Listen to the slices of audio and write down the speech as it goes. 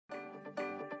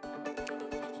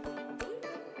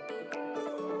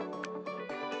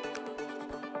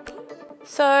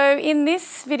So in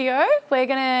this video, we're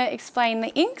going to explain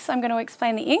the inks. I'm going to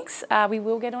explain the inks. We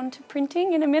will get on to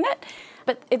printing in a minute,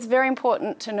 but it's very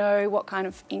important to know what kind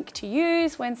of ink to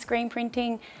use when screen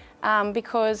printing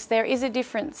because there is a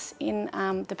difference in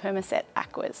the Permaset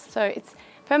aquas. So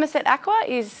Permaset aqua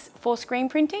is for screen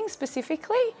printing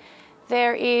specifically.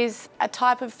 There is a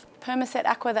type of Permaset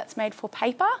aqua that's made for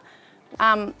paper.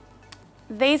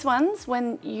 These ones,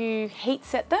 when you heat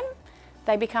set them,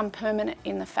 they become permanent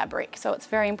in the fabric. So it's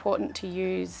very important to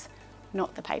use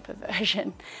not the paper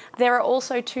version. There are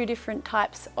also two different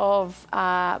types of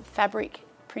fabric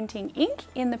printing ink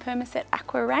in the Permaset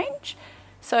aqua range.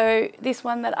 So this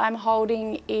one that I'm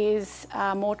holding is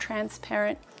more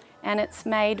transparent and it's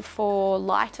made for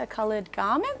lighter coloured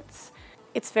garments.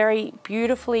 It's very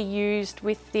beautifully used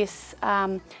with this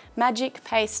magic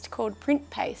paste called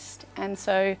print paste. And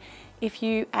so if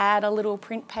you add a little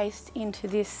print paste into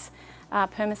this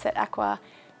Permaset aqua,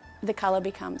 the colour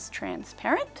becomes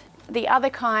transparent. The other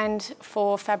kind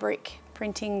for fabric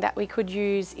printing that we could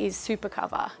use is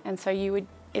supercover, and so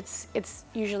it's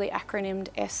usually acronymed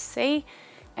SC,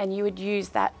 and you would use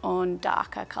that on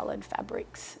darker coloured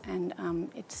fabrics, and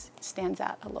it stands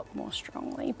out a lot more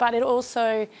strongly. But it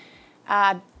also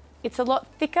it's a lot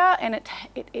thicker and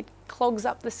it clogs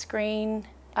up the screen,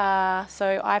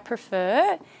 so I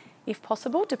prefer, if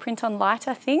possible, to print on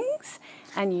lighter things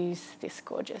and use this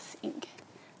gorgeous ink.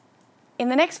 In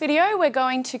the next video, we're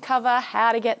going to cover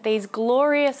how to get these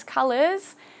glorious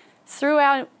colours through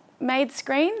our made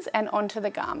screens and onto the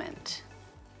garment.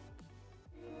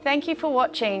 Thank you for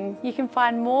watching. You can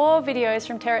find more videos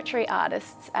from Territory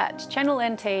artists at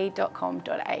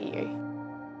channelnt.com.au.